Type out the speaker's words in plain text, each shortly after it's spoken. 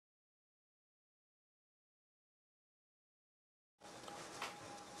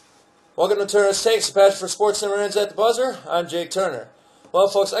Welcome to Turnerstakes, the passion for sports never ends at the buzzer. I'm Jake Turner. Well,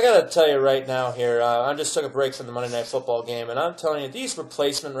 folks, I got to tell you right now here, I just took a break from the Monday Night Football game, and I'm telling you, these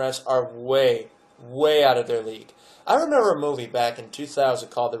replacement refs are way out of their league. I remember a movie back in 2000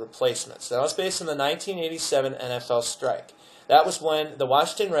 called The Replacements. That was based on the 1987 NFL strike. That was when the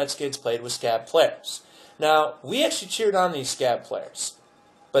Washington Redskins played with scab players. Now, we actually cheered on these scab players,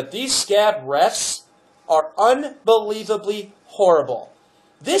 but these scab refs are unbelievably horrible.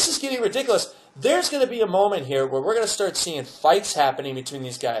 This is getting ridiculous. There's going to be a moment here where we're going to start seeing fights happening between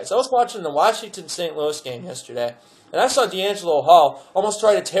these guys. I was watching the Washington-St. Louis game yesterday, and I saw D'Angelo Hall almost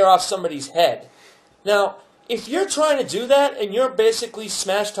try to tear off somebody's head. Now, if you're trying to do that and you're basically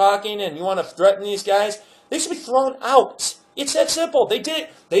smash-talking and you want to threaten these guys, they should be thrown out. It's that simple. They did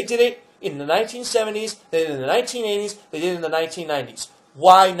it. They did it in the 1970s, they did it in the 1980s, they did it in the 1990s.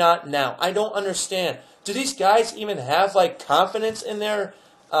 Why not now? I don't understand. Do these guys even have, confidence in their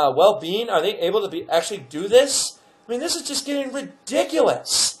well-being? Are they able to actually do this? I mean, this is just getting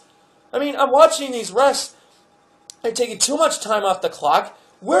ridiculous. I mean, I'm watching these refs. They're taking too much time off the clock.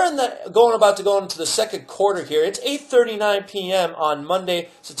 We're about to go into the second quarter here. It's 8:39 p.m. on Monday,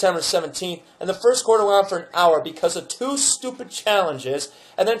 September 17th, and the first quarter went on for an hour because of two stupid challenges,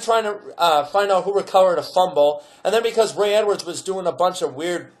 and then trying to find out who recovered a fumble, and then because Ray Edwards was doing a bunch of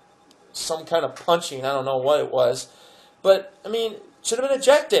weird, some kind of punching, I don't know what it was, but, I mean, should have been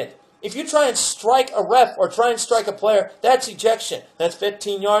ejected. If you try and strike a ref or try and strike a player, that's ejection. That's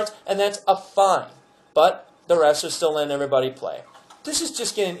 15 yards, and that's a fine. But the refs are still letting everybody play. This is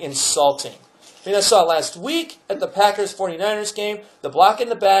just getting insulting. I mean, I saw last week at the Packers-49ers game, the block in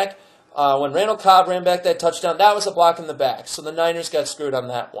the back, when Randall Cobb ran back that touchdown, that was a block in the back. So the Niners got screwed on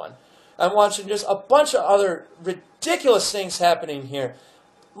that one. I'm watching just a bunch of other ridiculous things happening here.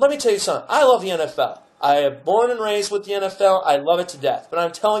 Let me tell you something. I love the NFL. I am born and raised with the NFL. I love it to death. But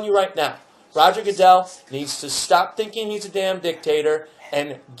I'm telling you right now, Roger Goodell needs to stop thinking he's a damn dictator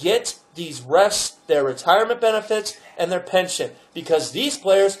and get these refs their retirement benefits and their pension, because these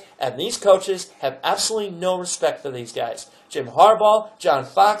players and these coaches have absolutely no respect for these guys. Jim Harbaugh, John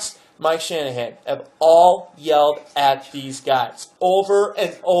Fox, Mike Shanahan have all yelled at these guys over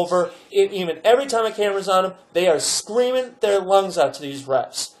and over. Even every time a camera's on them, they are screaming their lungs out to these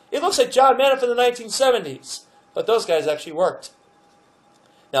refs. It looks like John Madden from the 1970s, but those guys actually worked.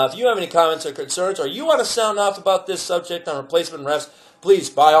 Now, if you have any comments or concerns, or you want to sound off about this subject on replacement refs, please,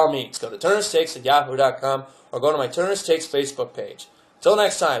 by all means, go to turnerstakes@yahoo.com or go to my Turnerstakes Facebook page. Until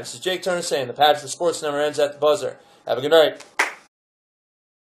next time, this is Jake Turner saying the passion for sports never ends at the buzzer. Have a good night.